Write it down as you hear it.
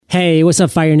Hey, what's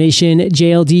up, Fire Nation?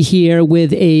 JLD here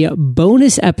with a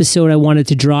bonus episode I wanted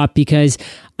to drop because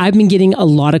I've been getting a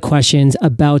lot of questions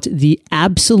about the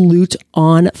absolute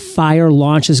on fire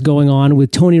launches going on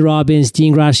with Tony Robbins,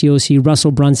 Dean Graziosi,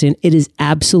 Russell Brunson. It is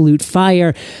absolute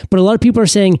fire. But a lot of people are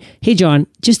saying, hey, John,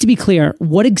 just to be clear,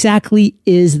 what exactly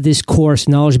is this course,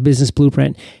 Knowledge Business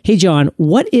Blueprint? Hey, John,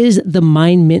 what is the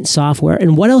MindMint software?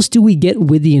 And what else do we get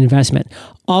with the investment?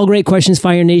 All great questions,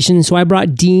 Fire Nation. So I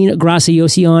brought Dean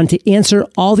Graziosi on to answer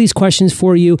all these questions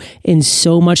for you and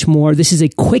so much more. This is a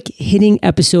quick hitting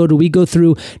episode where we go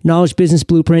through Knowledge Business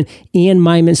Blueprint and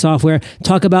MindMint software,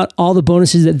 talk about all the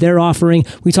bonuses that they're offering.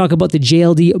 We talk about the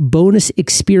JLD bonus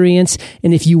experience.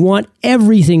 And if you want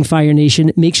everything, Fire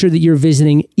Nation, make sure that you're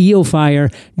visiting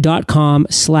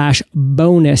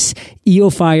eofire.com/bonus,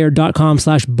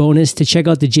 eofire.com/bonus to check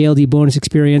out the JLD bonus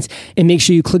experience. And make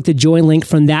sure you click the join link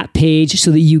from that page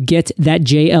so that you get that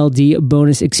JLD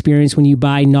bonus experience when you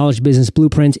buy Knowledge Business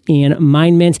Blueprint and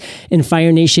MindMint. And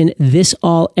Fire Nation, this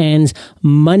all ends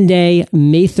Monday,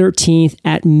 May 13th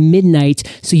at midnight.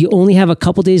 So you only have a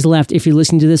couple days left if you're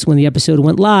listening to this when the episode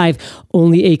went live.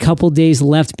 Only a couple days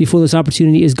left before this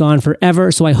opportunity is gone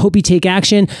forever. So I hope you take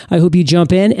action. I hope you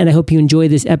jump in, and I hope you enjoy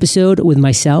this episode with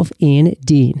myself and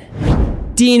Dean.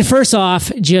 Dean, first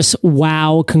off, just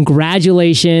wow.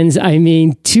 Congratulations. I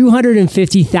mean,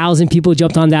 250,000 people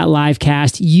jumped on that live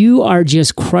cast. You are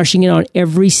just crushing it on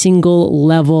every single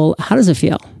level. How does it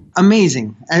feel?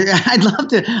 Amazing. I'd love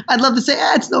to say,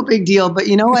 it's no big deal, but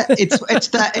you know what? It's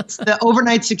the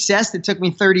overnight success that took me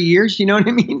 30 years. You know what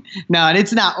I mean? No, and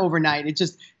it's not overnight. It's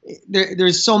just,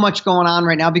 there's so much going on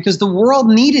right now because the world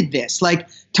needed this. Like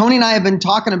Tony and I have been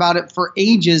talking about it for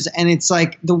ages, and it's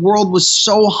like the world was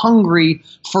so hungry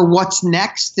for what's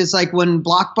next. It's like when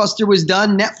Blockbuster was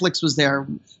done, Netflix was there.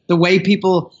 The way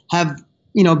people have,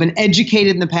 been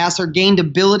educated in the past or gained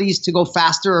abilities to go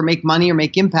faster or make money or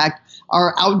make impact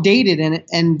are outdated,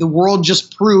 and the world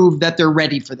just proved that they're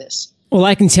ready for this. Well,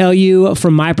 I can tell you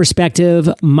from my perspective,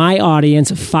 my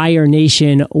audience, Fire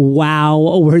Nation,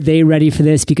 wow, were they ready for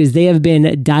this because they have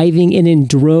been diving in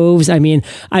droves. I mean,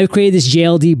 I've created this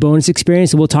JLD bonus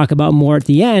experience that we'll talk about more at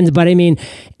the end, but I mean,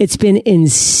 it's been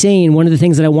insane. One of the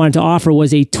things that I wanted to offer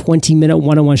was a 20-minute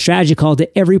one-on-one strategy call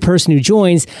to every person who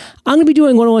joins. I'm going to be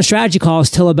doing one-on-one strategy calls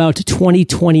till about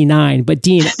 2029. But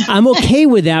Dean, I'm okay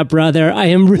with that, brother. I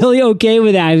am really okay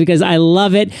with that because I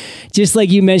love it. Just like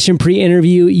you mentioned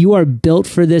pre-interview, you are built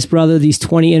for this, brother. These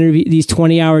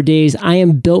 20-hour days. I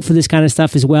am built for this kind of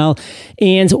stuff as well.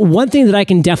 And one thing that I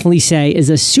can definitely say is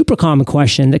a super common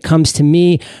question that comes to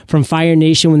me from Fire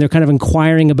Nation when they're kind of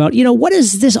inquiring about, what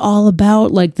is this all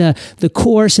about? Like the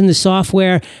course and the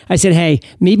software. I said, hey,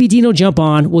 maybe Dean will jump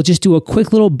on. We'll just do a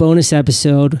quick little bonus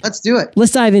episode. Let's do it.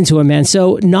 Let's dive into it, man.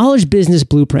 So Knowledge Business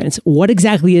Blueprint. What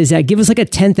exactly is that? Give us like a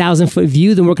 10,000 foot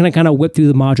view. Then we're going to kind of whip through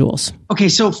the modules. Okay.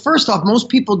 So first off, most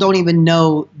people don't even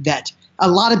know that. A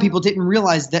lot of people didn't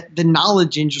realize that the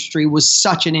knowledge industry was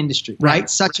such an industry, right?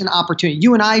 Such an opportunity.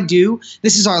 You and I do.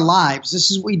 This is our lives.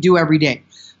 This is what we do every day.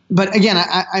 But again,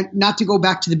 I not to go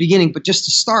back to the beginning, but just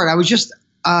to start, I was just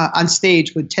on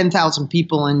stage with 10,000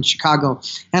 people in Chicago.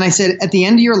 And I said, at the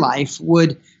end of your life,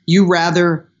 would you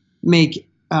rather make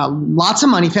lots of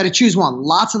money, if you had to choose one,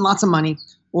 lots and lots of money,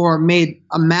 or made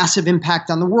a massive impact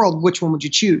on the world? Which one would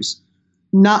you choose?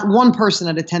 Not one person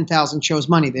out of 10,000 chose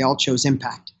money. They all chose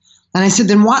impact. And I said,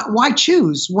 then why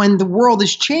choose when the world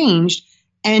has changed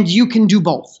and you can do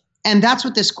both? And that's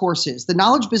what this course is. The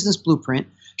Knowledge Business Blueprint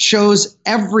shows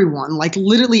everyone, like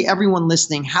literally everyone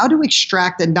listening, how to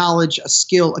extract a knowledge, a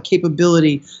skill, a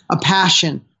capability, a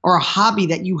passion, or a hobby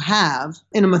that you have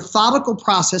in a methodical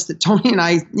process that Tony and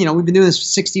I, we've been doing this for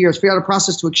 60 years, figure out a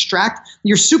process to extract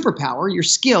your superpower, your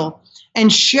skill, and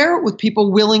share it with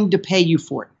people willing to pay you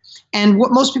for it. And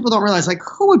what most people don't realize, like,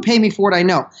 who would pay me for it? I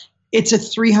know. It's a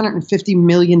 $350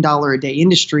 million a day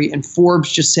industry, and Forbes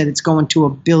just said it's going to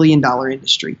 $1 billion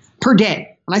industry per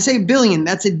day. When I say $1 billion,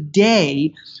 that's a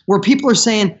day where people are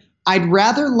saying, I'd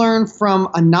rather learn from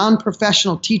a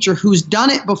non-professional teacher who's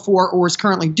done it before or is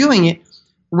currently doing it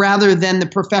rather than the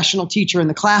professional teacher in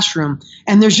the classroom.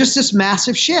 And there's just this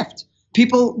massive shift.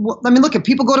 People go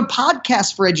to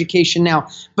podcasts for education now,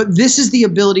 but this is the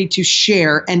ability to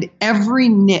share, and every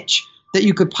niche that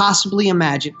you could possibly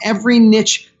imagine, every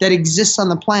niche that exists on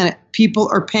the planet, people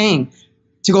are paying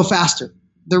to go faster.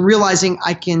 They're realizing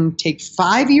I can take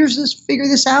 5 years to figure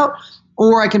this out,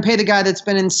 or I can pay the guy that's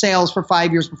been in sales for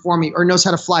 5 years before me, or knows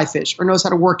how to fly fish, or knows how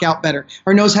to work out better,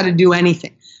 or knows how to do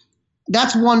anything.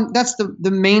 That's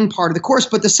the main part of the course.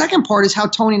 But the second part is how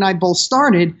Tony and I both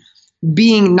started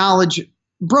being knowledge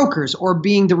brokers or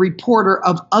being the reporter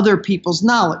of other people's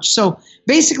knowledge. So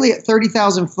basically at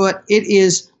 30,000 foot, it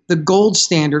is the gold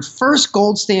standard, first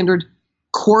gold standard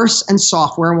course and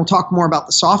software, and we'll talk more about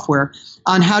the software,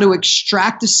 on how to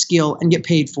extract a skill and get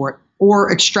paid for it,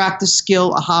 or extract a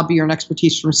skill, a hobby, or an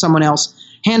expertise from someone else,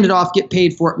 hand it off, get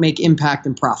paid for it, make impact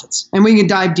and profits. And we can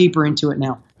dive deeper into it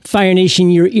now. Fire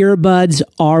Nation, your earbuds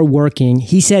are working.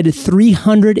 He said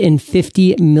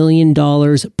 $350 million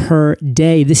per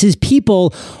day. This is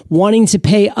people wanting to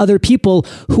pay other people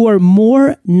who are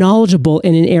more knowledgeable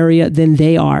in an area than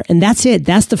they are. And that's it.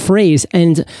 That's the phrase.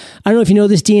 And I don't know if you know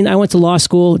this, Dean. I went to law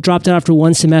school, dropped out after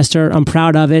one semester. I'm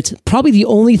proud of it. Probably the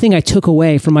only thing I took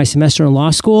away from my semester in law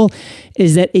school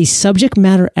is that a subject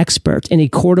matter expert in a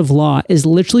court of law is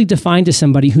literally defined as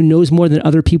somebody who knows more than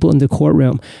other people in the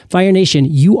courtroom. Fire Nation,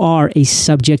 you are a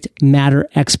subject matter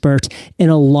expert in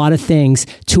a lot of things.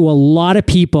 To a lot of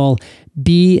people,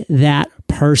 be that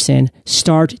person.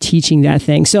 Start teaching that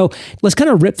thing. So let's kind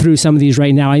of rip through some of these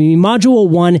right now. I mean, Module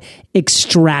 1,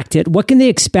 extract it. What can they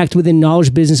expect within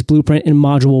Knowledge Business Blueprint in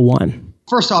Module 1?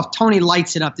 First off, Tony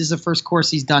lights it up. This is the first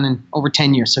course he's done in over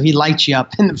 10 years. So he lights you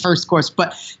up in the first course,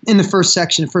 but in the first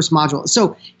section, the first module.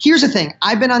 So here's the thing.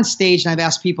 I've been on stage and I've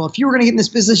asked people, if you were going to get in this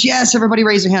business, yes, everybody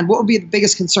raise their hand. What would be the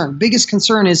biggest concern? Biggest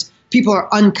concern is people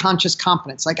are unconscious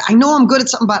competence. Like, I know I'm good at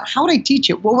something, but how would I teach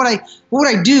it? What would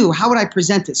I do? How would I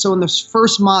present it? So in this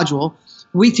first module,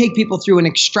 we take people through an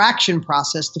extraction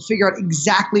process to figure out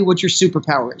exactly what your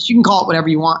superpower is. You can call it whatever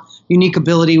you want, unique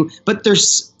ability, but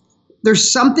there's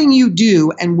something you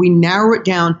do, and we narrow it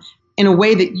down in a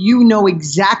way that you know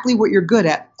exactly what you're good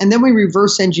at. And then we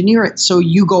reverse engineer it so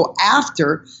you go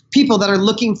after people that are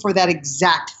looking for that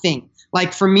exact thing.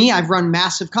 Like for me, I've run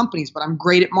massive companies, but I'm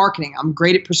great at marketing. I'm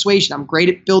great at persuasion. I'm great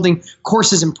at building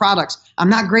courses and products. I'm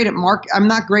not great at I'm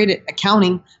not great at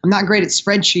accounting. I'm not great at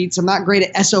spreadsheets. I'm not great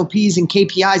at SOPs and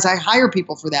KPIs. I hire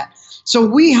people for that. So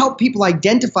we help people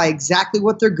identify exactly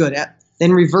what they're good at,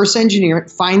 then reverse engineer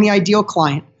it, find the ideal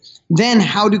client, then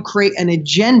how to create an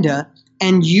agenda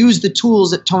and use the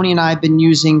tools that Tony and I have been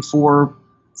using for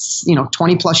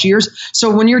 20 plus years. So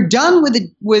when you're done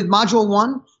with module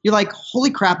 1, you're like,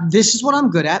 holy crap, this is what I'm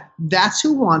good at. That's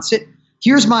who wants it.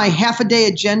 Here's my half a day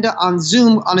agenda on a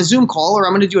Zoom call, or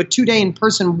I'm going to do a 2-day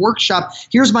in-person workshop.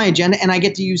 Here's my agenda, and I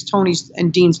get to use Tony's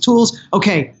and Dean's tools.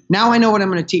 Okay, now I know what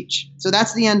I'm going to teach. So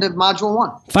that's the end of Module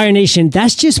 1. Fire Nation,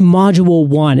 that's just Module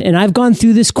 1. And I've gone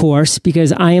through this course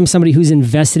because I am somebody who's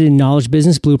invested in Knowledge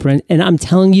Business Blueprint. And I'm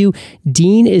telling you,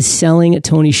 Dean is selling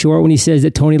Tony short when he says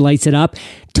that Tony lights it up.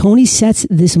 Tony sets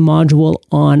this module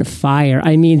on fire.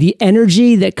 I mean, the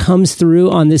energy that comes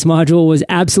through on this module was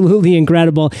absolutely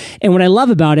incredible. And what I love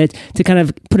about it, to kind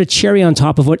of put a cherry on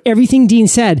top of what everything Dean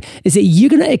said, is that you're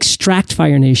going to extract,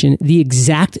 Fire Nation, the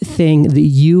exact thing that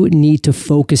you need to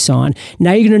focus on.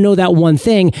 Now you're going to know that one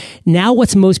thing. Now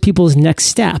what's most people's next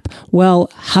step?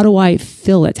 Well, how do I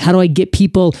fill it? How do I get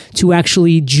people to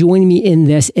actually join me in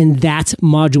this? And that's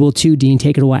Module 2, Dean.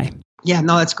 Take it away. Yeah,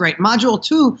 no, that's great. Module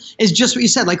 2 is just what you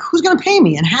said, like who's going to pay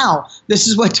me and how? This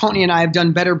is what Tony and I have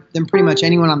done better than pretty much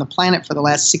anyone on the planet for the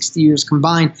last 60 years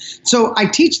combined. So I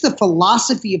teach the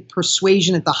philosophy of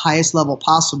persuasion at the highest level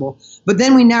possible, but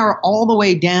then we narrow all the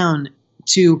way down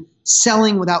to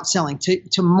selling without selling,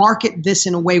 to market this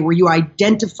in a way where you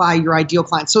identify your ideal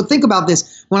client. So think about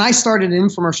this. When I started in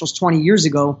infomercials 20 years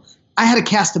ago, I had to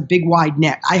cast a big wide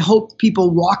net. I hoped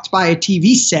people walked by a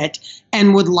TV set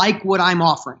and would like what I'm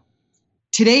offering.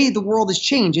 Today, the world has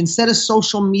changed. Instead of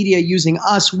social media using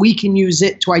us, we can use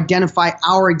it to identify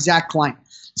our exact client.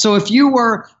 So if you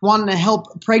were wanting to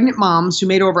help pregnant moms who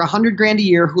made over 100 grand a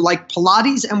year, who like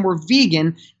Pilates and were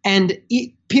vegan and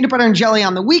eat peanut butter and jelly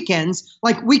on the weekends,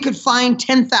 like we could find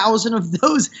 10,000 of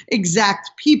those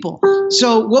exact people.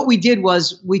 So what we did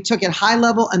was we took it high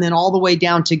level and then all the way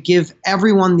down to give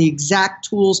everyone the exact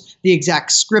tools, the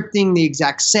exact scripting, the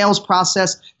exact sales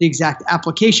process, the exact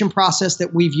application process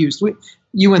that we've used.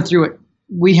 You went through it.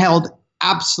 We held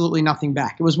absolutely nothing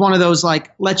back. It was one of those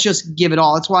like, let's just give it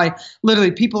all. That's why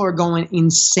literally people are going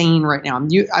insane right now.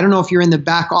 I don't know if you're in the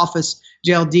back office,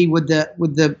 JLD,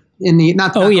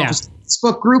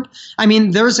 Facebook group. I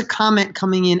mean, there's a comment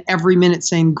coming in every minute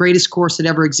saying greatest course that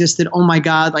ever existed. Oh my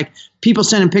God. Like people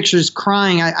sending pictures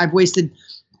crying. I've wasted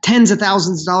tens of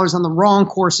thousands of dollars on the wrong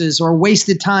courses or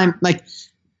wasted time. Like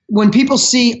when people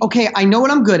see, okay, I know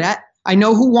what I'm good at. I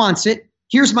know who wants it.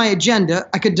 Here's my agenda.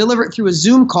 I could deliver it through a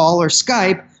Zoom call or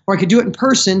Skype, or I could do it in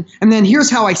person. And then here's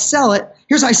how I sell it.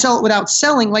 Here's how I sell it without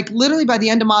selling. Like literally by the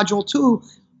end of module 2,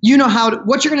 you know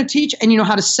what you're going to teach and you know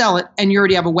how to sell it, and you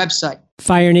already have a website.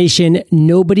 Fire Nation,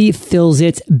 nobody fills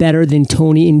it better than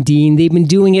Tony and Dean. They've been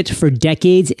doing it for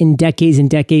decades and decades and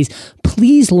decades.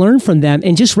 Please learn from them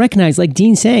and just recognize, like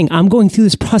Dean's saying, I'm going through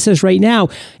this process right now.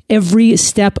 Every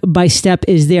step by step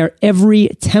is there. Every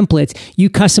template, you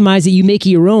customize it, you make it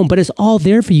your own, but it's all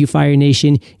there for you, Fire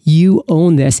Nation. You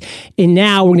own this. And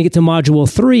now we're going to get to module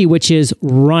 3, which is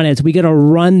run it. We got to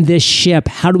run this ship.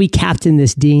 How do we captain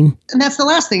this, Dean? And that's the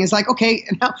last thing. It's like, okay,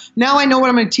 now I know what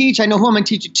I'm going to teach. I know who I'm going to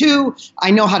teach it to. I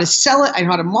know how to sell it. I know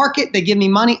how to market. They give me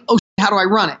money. Oh, how do I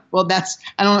run it? Well,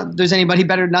 I don't know if there's anybody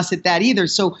better than us at that either.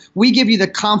 So we give you the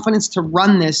confidence to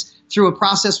run this through a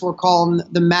process we're calling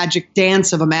the magic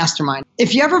dance of a mastermind.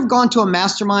 If you ever have gone to a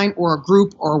mastermind or a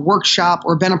group or a workshop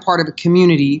or been a part of a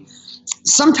community,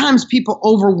 sometimes people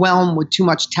overwhelm with too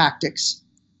much tactics,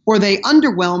 or they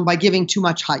underwhelm by giving too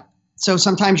much hype. So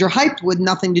sometimes you're hyped with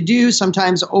nothing to do,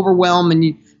 sometimes overwhelm and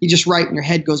you just write and your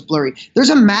head goes blurry. There's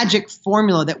a magic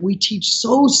formula that we teach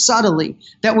so subtly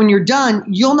that when you're done,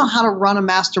 you'll know how to run a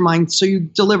mastermind so you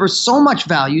deliver so much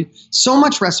value, so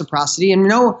much reciprocity. And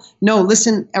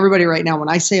listen, everybody right now, when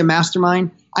I say a mastermind,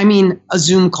 I mean a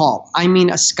Zoom call, I mean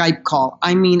a Skype call,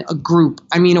 I mean a group,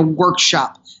 I mean a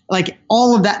workshop. Like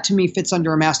all of that to me fits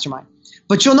under a mastermind.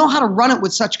 But you'll know how to run it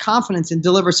with such confidence and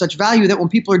deliver such value that when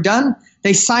people are done,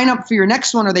 they sign up for your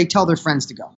next one or they tell their friends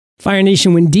to go. Fire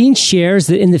Nation, when Dean shares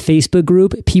that in the Facebook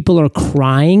group, people are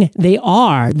crying, they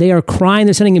are crying.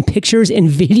 They're sending in pictures and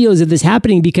videos of this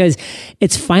happening because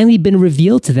it's finally been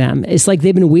revealed to them. It's like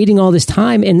they've been waiting all this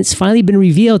time and it's finally been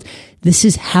revealed. This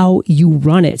is how you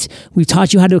run it. We've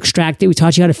taught you how to extract it. We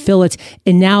taught you how to fill it.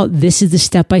 And now this is the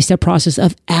step-by-step process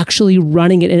of actually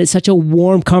running it. And it's such a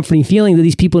warm, comforting feeling that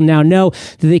these people now know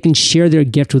that they can share their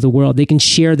gift with the world. They can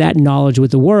share that knowledge with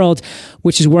the world,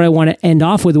 which is where I want to end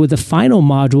off with the final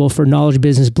module for Knowledge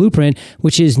Business Blueprint,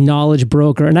 which is Knowledge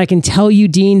Broker. And I can tell you,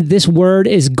 Dean, this word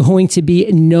is going to be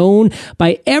known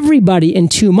by everybody in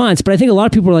 2 months. But I think a lot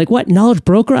of people are like, what, Knowledge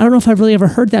Broker? I don't know if I've really ever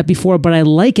heard that before, but I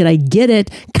like it. I get it,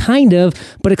 kind of,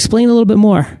 but explain a little bit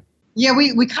more. Yeah,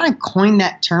 we kind of coined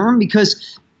that term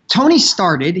because Tony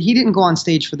started, he didn't go on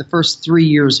stage for the first 3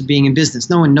 years of being in business.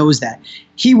 No one knows that.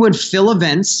 He would fill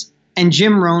events and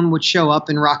Jim Rohn would show up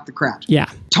and rock the crowd. Yeah.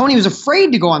 Tony was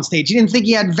afraid to go on stage. He didn't think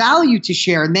he had value to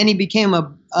share. And then he became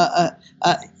a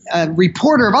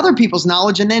reporter of other people's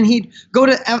knowledge. And then he'd go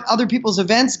to other people's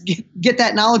events, get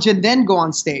that knowledge, and then go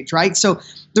on stage, right? So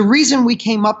the reason we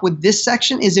came up with this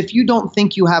section is if you don't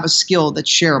think you have a skill that's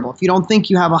shareable, if you don't think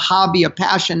you have a hobby, a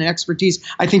passion, and expertise,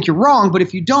 I think you're wrong. But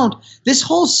if you don't, this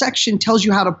whole section tells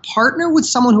you how to partner with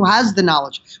someone who has the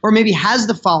knowledge or maybe has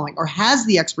the following or has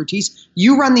the expertise.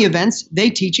 You run the events, they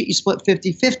teach it, you split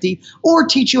 50-50, or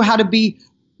teach you how to be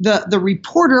the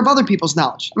reporter of other people's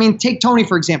knowledge. I mean, take Tony,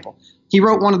 for example. He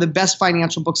wrote one of the best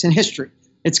financial books in history.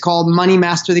 It's called Money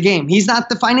Master the Game. He's not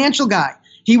the financial guy.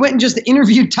 He went and just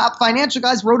interviewed top financial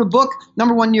guys, wrote a book,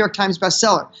 #1 New York Times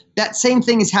bestseller. That same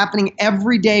thing is happening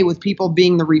every day with people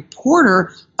being the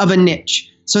reporter of a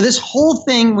niche. So this whole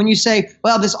thing, when you say,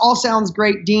 well, this all sounds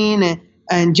great, Dean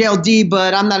and JLD,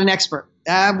 but I'm not an expert.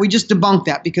 We just debunk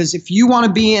that, because if you want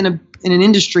to be in an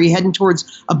industry heading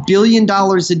towards $1 billion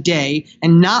a day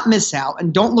and not miss out,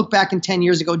 and don't look back in 10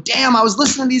 years and go, damn, I was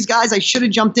listening to these guys, I should have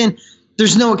jumped in.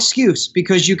 There's no excuse,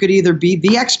 because you could either be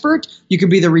the expert, you could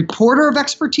be the reporter of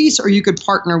expertise, or you could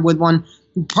partner with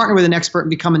an expert and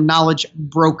become a knowledge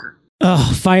broker.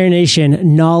 Oh, Fire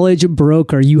Nation, knowledge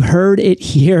broker. You heard it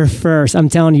here first. I'm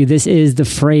telling you, this is the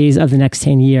phrase of the next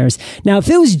 10 years. Now, if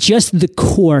it was just the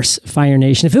course, Fire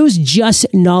Nation, if it was just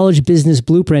Knowledge Business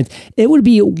Blueprint, it would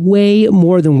be way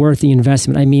more than worth the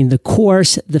investment. I mean, the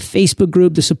course, the Facebook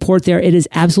group, the support there, it is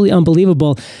absolutely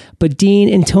unbelievable. But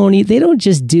Dean and Tony, they don't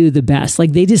just do the best.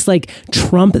 They just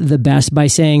trump the best by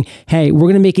saying, hey, we're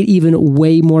going to make it even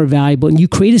way more valuable. And you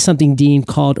created something, Dean,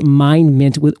 called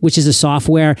MindMint, which is a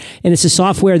software. And it's a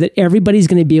software that everybody's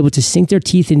going to be able to sink their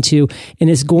teeth into, and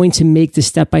it's going to make the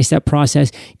step-by-step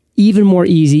process even more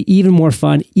easy, even more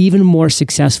fun, even more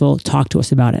successful. Talk to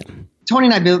us about it. Tony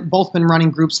and I have both been running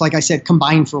groups, like I said,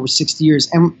 combined for over 60 years.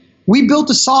 And we built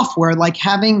a software like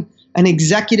having an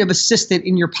executive assistant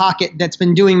in your pocket that's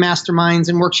been doing masterminds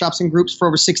and workshops and groups for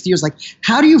over 60 years.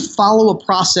 How do you follow a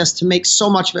process to make so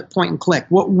much of it point and click?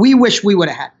 What we wish we would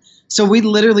have had. So we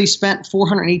literally spent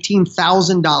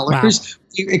 $418,000. Wow.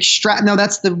 No,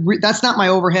 that's not my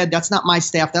overhead. That's not my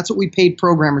staff. That's what we paid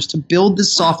programmers to build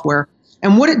this software.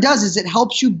 And what it does is it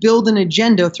helps you build an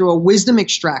agenda through a wisdom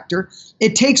extractor.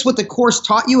 It takes what the course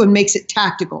taught you and makes it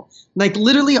tactical.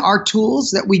 Literally our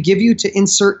tools that we give you to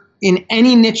insert in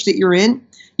any niche that you're in,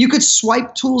 you could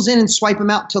swipe tools in and swipe them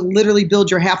out to literally build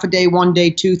your half a day, 1 day,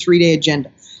 2, 3 day agenda.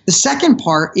 The second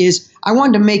part is I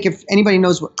wanted to make, if anybody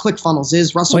knows what ClickFunnels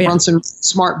is, Russell Brunson,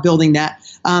 smart building that.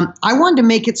 I wanted to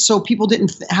make it so people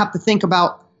didn't have to think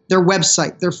about their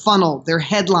website, their funnel, their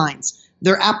headlines,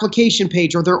 their application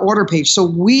page, or their order page.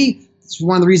 So it's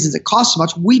one of the reasons it costs so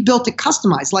much. We built it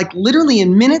customized, like literally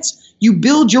in minutes. You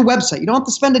build your website. You don't have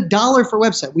to spend $1 for a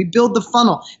website. We build the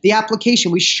funnel, the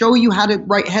application. We show you how to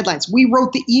write headlines. We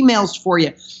wrote the emails for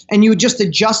you, and you would just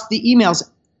adjust the emails.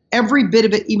 Every bit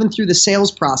of it, even through the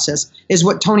sales process, is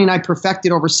what Tony and I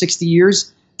perfected over 60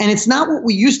 years. And it's not what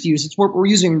we used to use. It's what we're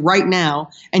using right now,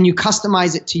 and you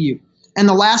customize it to you. And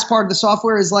the last part of the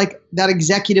software is like that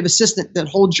executive assistant that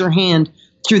holds your hand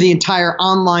through the entire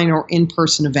online or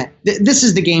in-person event. This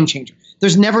is the game changer.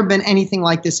 There's never been anything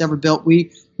like this ever built.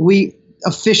 We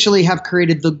officially have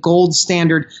created the gold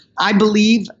standard. I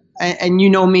believe, and you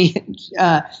know me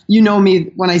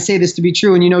when I say this to be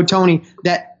true, and you know Tony,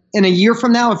 that in a year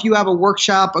from now, if you have a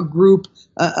workshop, a group,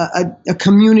 a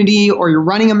community, or you're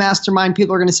running a mastermind,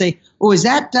 people are going to say, oh, is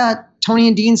that Tony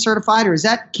and Dean certified, or is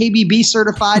that KBB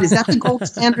certified? Is that the gold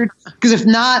standard? Because if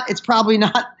not, it's probably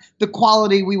not the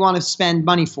quality we want to spend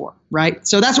money for, right?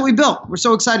 So that's what we built. We're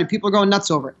so excited. People are going nuts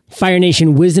over it. Fire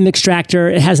Nation Wisdom Extractor.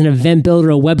 It has an event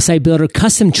builder, a website builder,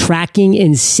 custom tracking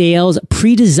in sales,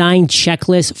 pre-designed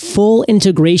checklists, full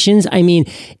integrations. I mean,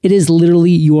 it is literally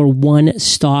your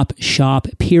one-stop shop,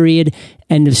 period.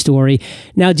 End of story.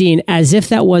 Now, Dean, as if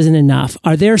that wasn't enough,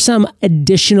 are there some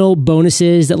additional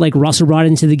bonuses that like Russell brought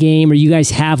into the game or you guys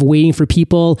have waiting for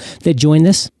people that join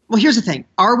this? Well, here's the thing.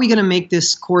 Are we going to make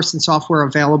this course and software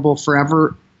available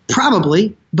forever?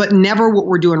 Probably, but never what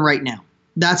we're doing right now.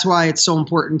 That's why it's so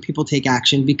important people take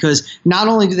action, because not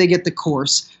only do they get the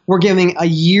course, we're giving a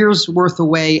year's worth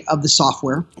away of the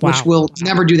software, which we'll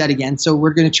never do that again. So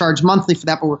we're going to charge monthly for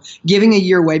that, but we're giving a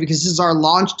year away because this is our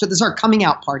launch. This is our coming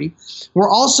out party. We're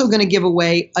also going to give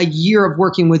away a year of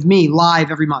working with me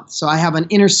live every month. So I have an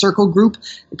inner circle group,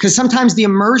 because sometimes the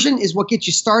immersion is what gets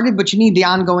you started, but you need the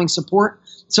ongoing support.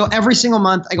 So every single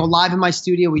month I go live in my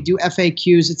studio. We do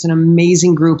FAQs. It's an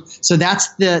amazing group. So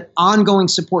that's the ongoing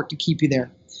support to keep you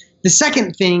there. The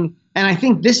second thing, and I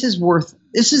think this is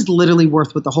literally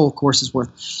worth what the whole course is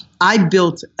worth. I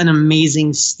built an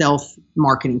amazing stealth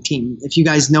marketing team. If you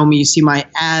guys know me, you see my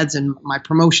ads and my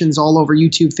promotions all over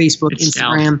YouTube, Facebook,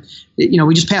 Instagram.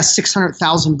 We just passed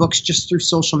 600,000 books just through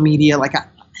social media.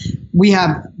 We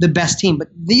have the best team, but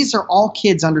these are all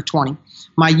kids under 20.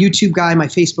 My YouTube guy, my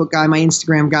Facebook guy, my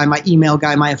Instagram guy, my email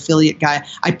guy, my affiliate guy.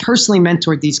 I personally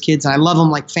mentored these kids, and I love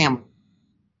them like family.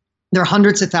 They're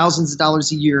hundreds of thousands of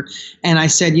dollars a year. And I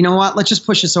said, you know what? Let's just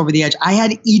push this over the edge. I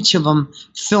had each of them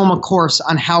film a course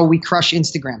on how we crush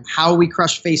Instagram, how we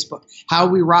crush Facebook, how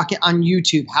we rock it on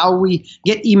YouTube, how we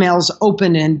get emails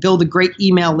open and build a great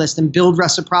email list and build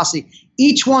reciprocity.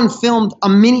 Each one filmed a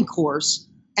mini course,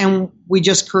 and we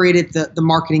just created the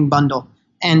marketing bundle.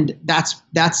 And that's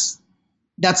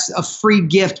a free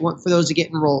gift for those that get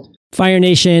enrolled. Fire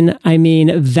Nation, I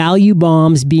mean, value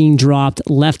bombs being dropped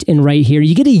left and right here.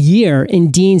 You get a year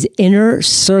in Dean's inner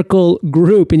circle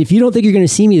group. And if you don't think you're going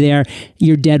to see me there,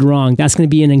 you're dead wrong. That's going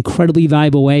to be an incredibly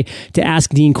valuable way to ask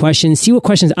Dean questions, see what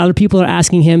questions other people are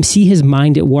asking him, see his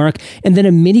mind at work, and then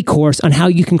a mini course on how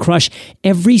you can crush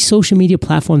every social media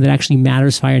platform that actually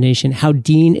matters, Fire Nation, how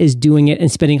Dean is doing it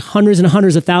and spending hundreds and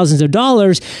hundreds of thousands of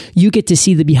dollars. You get to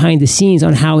see the behind the scenes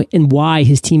on how and why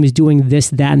his team is doing this,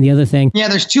 that, and the other thing. Yeah,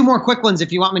 there's two more quick ones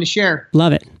if you want me to share.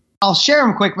 Love it. I'll share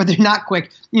them quick, but they're not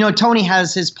quick. Tony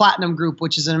has his platinum group,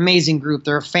 which is an amazing group.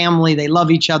 They're a family. They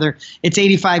love each other. It's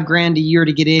 $85,000 a year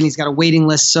to get in. He's got a waiting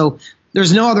list. So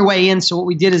there's no other way in. So what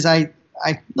we did is I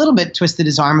a little bit twisted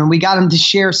his arm, and we got him to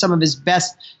share some of his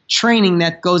best training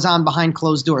that goes on behind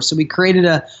closed doors. So we created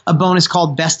a bonus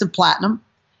called Best of Platinum.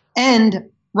 And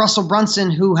Russell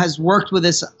Brunson, who has worked with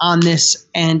us on this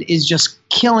and is just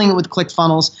killing it with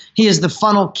ClickFunnels. He is the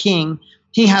funnel king.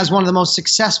 He has one of the most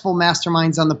successful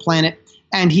masterminds on the planet,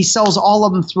 and he sells all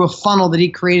of them through a funnel that he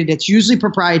created. It's usually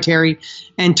proprietary,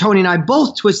 and Tony and I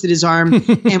both twisted his arm,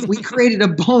 and we created a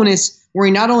bonus where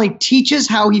he not only teaches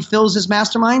how he fills his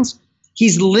masterminds,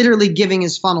 he's literally giving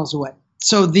his funnels away.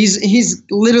 So he's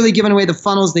literally giving away the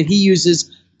funnels that he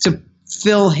uses to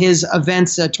fill his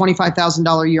events, a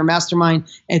 $25,000 a year mastermind.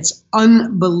 It's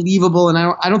unbelievable, and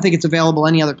I don't think it's available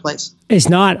any other place. It's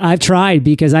not. I've tried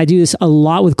because I do this a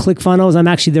lot with ClickFunnels. I'm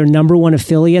actually their number one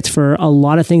affiliate for a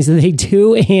lot of things that they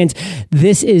do. And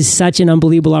this is such an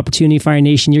unbelievable opportunity, Fire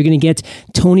Nation. You're going to get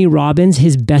Tony Robbins,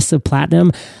 his Best of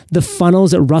Platinum, the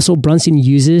funnels that Russell Brunson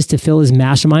uses to fill his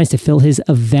masterminds, to fill his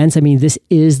events. I mean, this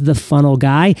is the funnel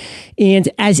guy. And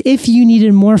as if you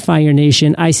needed more, Fire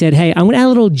Nation, I said, hey, I'm going to add a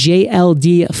little JLD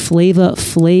JLD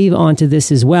Flav onto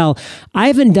this as well. I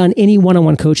haven't done any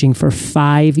one-on-one coaching for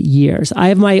 5 years. I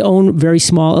have my own very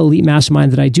small elite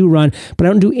mastermind that I do run, but I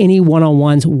don't do any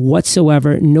one-on-ones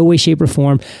whatsoever, no way, shape, or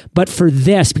form. But for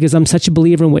this, because I'm such a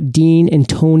believer in what Dean and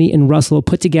Tony and Russell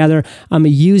put together, I'm a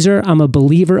user, I'm a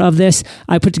believer of this.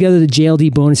 I put together the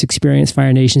JLD bonus experience,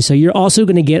 Fire Nation. So you're also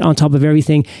going to get, on top of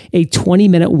everything, a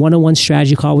 20-minute one-on-one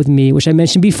strategy call with me, which I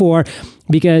mentioned before,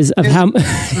 because of how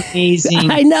amazing.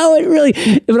 I know it really,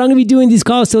 but I'm going to be doing these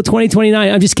calls till 2029.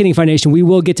 I'm just kidding, Fire Nation. We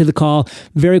will get to the call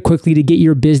very quickly to get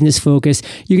your business focus.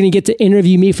 You're going to get to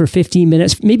interview me for 15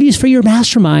 minutes. Maybe it's for your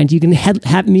mastermind. You can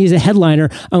have me as a headliner.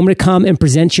 I'm going to come and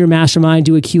present your mastermind,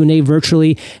 do a Q&A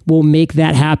virtually. We'll make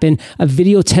that happen. A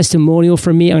video testimonial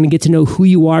from me. I'm going to get to know who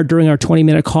you are during our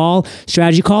 20-minute call,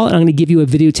 strategy call, and I'm going to give you a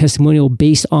video testimonial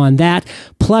based on that.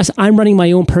 Plus, I'm running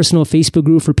my own personal Facebook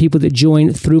group for people that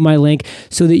join through my link,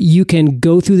 so that you can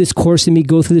go through this course with me,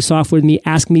 go through the software with me,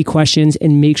 ask me questions,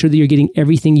 and make sure that you're getting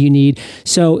everything you need.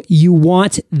 So you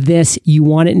want this, you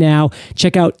want it now.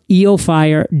 Check out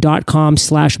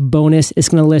eofire.com/bonus. It's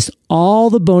going to list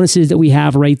all the bonuses that we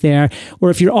have right there.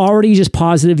 Or if you're already just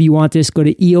positive you want this, go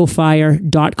to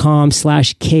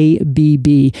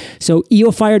eofire.com/KBB. So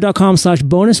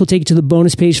eofire.com/bonus will take you to the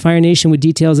bonus page, Fire Nation, with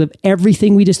details of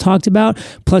everything we just talked about,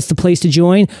 plus the place to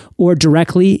join, or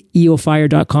directly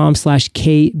eofire.com/KBB.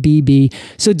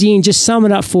 So Dean, just sum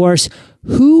it up for us.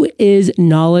 Who is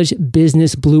Knowledge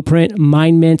Business Blueprint,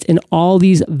 MindMint, and all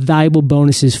these valuable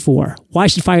bonuses for? Why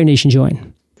should Fire Nation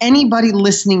join? Anybody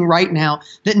listening right now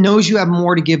that knows you have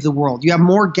more to give the world, you have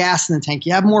more gas in the tank,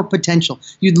 you have more potential,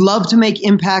 you'd love to make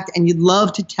impact, and you'd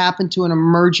love to tap into an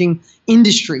emerging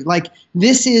industry. Like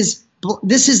this is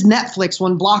Netflix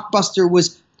when Blockbuster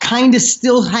was kind of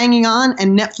still hanging on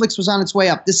and Netflix was on its way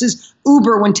up. This is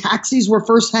Uber when taxis were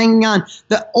first hanging on.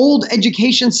 The old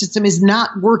education system is not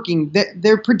working.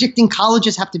 They're predicting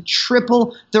colleges have to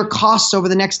triple their costs over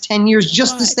the next 10 years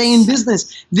just to stay in business.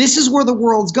 This is where the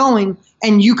world's going,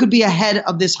 and you could be ahead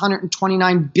of this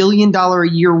 $129 billion a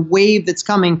year wave that's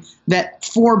coming that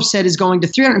Forbes said is going to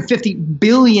 $350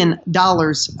 billion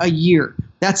a year.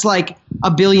 That's like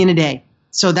 $1 billion a day.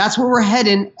 So that's where we're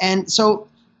heading. And so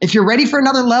if you're ready for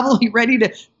another level, you're ready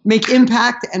to make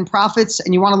impact and profits,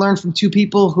 and you want to learn from two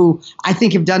people who I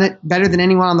think have done it better than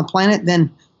anyone on the planet, then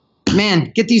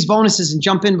man, get these bonuses and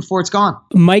jump in before it's gone.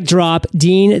 Mic drop.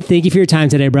 Dean, thank you for your time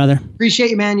today, brother.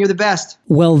 Appreciate you, man. You're the best.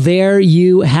 Well, there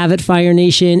you have it, Fire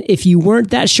Nation. If you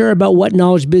weren't that sure about what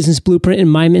Knowledge Business Blueprint and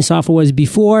MindMint software was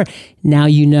before, now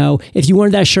you know. If you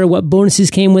weren't that sure what bonuses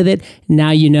came with it,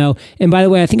 now you know. And by the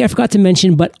way, I think I forgot to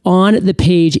mention, but on the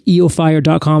page,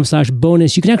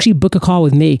 eofire.com/bonus, you can actually book a call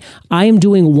with me. I am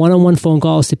doing one-on-one phone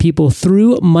calls to people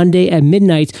through Monday at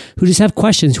midnight who just have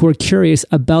questions, who are curious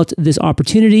about this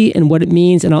opportunity and what it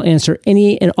means, and I'll answer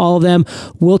any and all of them.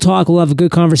 We'll talk. We'll have a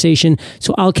good conversation.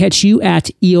 So I'll catch you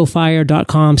at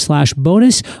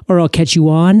eofire.com/bonus, or I'll catch you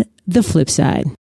on the flip side.